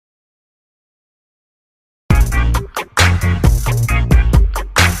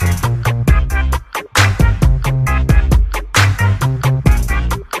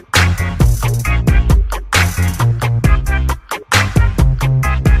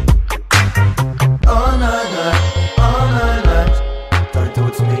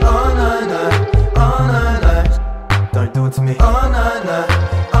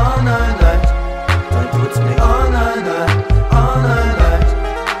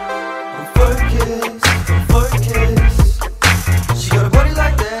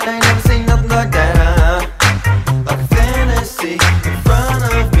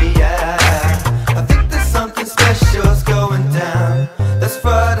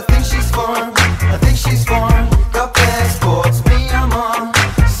I think she's foreign, I think she's foreign. Got passports, me I'm on.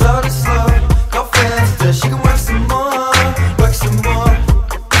 Slow to slow, go faster. She can work some more, work some more.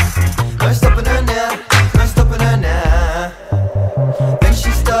 No stopping her now, no stopping her now. Then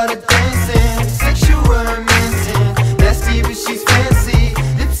she started dancing, sexual romancing. Nasty but she's fancy,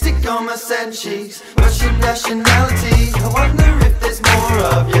 lipstick on my satin cheeks. What's your nationality? I wonder if there's more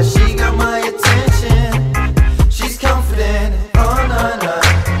of. Yeah, she got my attention. She's confident, oh no no,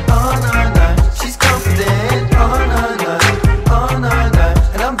 oh no no. She's confident, oh no no, oh no no.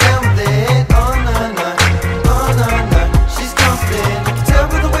 And I'm down with it, oh no no, oh no no. She's confident, you can tell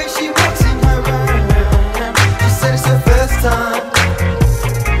by the way she walks in her room. She said it's her first time,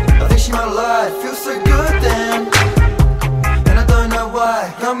 I think she might lie, it feels so good then. And I don't know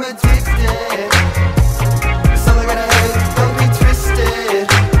why, I'm addicted. It's all I gotta have, don't be twisted.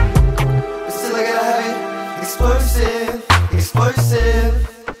 But still I gotta have it, explosive, explosive.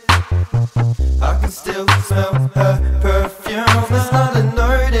 I can still smell her perfume. There's not a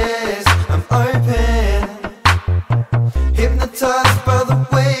notice, I'm open, hypnotized by the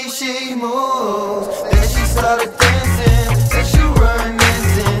way she moves. Then she started dancing, sexual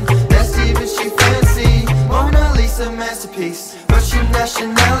romancing. Nasty but she fancy, Mona Lisa masterpiece. What's your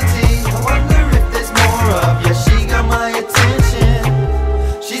nationality? I wonder if there's more of. Yeah, she got my attention.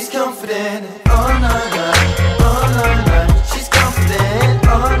 She's confident, oh no no, oh no no. She's confident,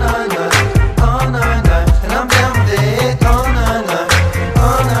 oh no no, oh no no. And I'm down with it, oh no no,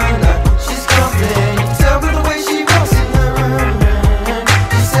 oh no no. She's confident, you can tell by the way she walks in her room.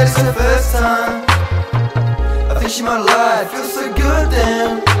 She said it's her first time, I think she might lie, it feels so good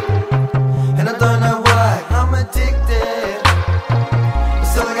then. And I don't know why, I'm addicted. But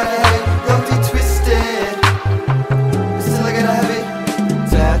still I gotta have it, don't be twisted. But still I gotta have it.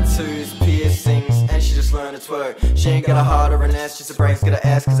 Tattoos, piercings, and she just learned to twerk. She ain't got a heart or an ass, just a brain's got an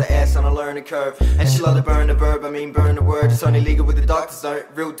ass, cause her ass on a learning curve. And she love to burn the verb, I mean burn the word. It's only legal with the doctor's note.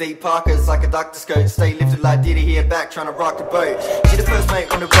 Real deep Parkers like a doctor's coat. Stay lifted like Diddy here back trying to rock the boat. She the first mate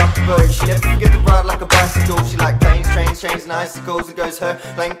on the rock the boat. She never forget to ride like a bicycle. She like planes, trains, chains and icicles. It goes her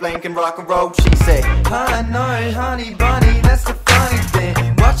blank blank and rock and roll. She said, I know honey bunny, that's the funny thing.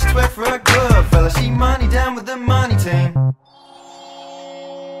 Watch it twerk for a good fella, she money down with the money team.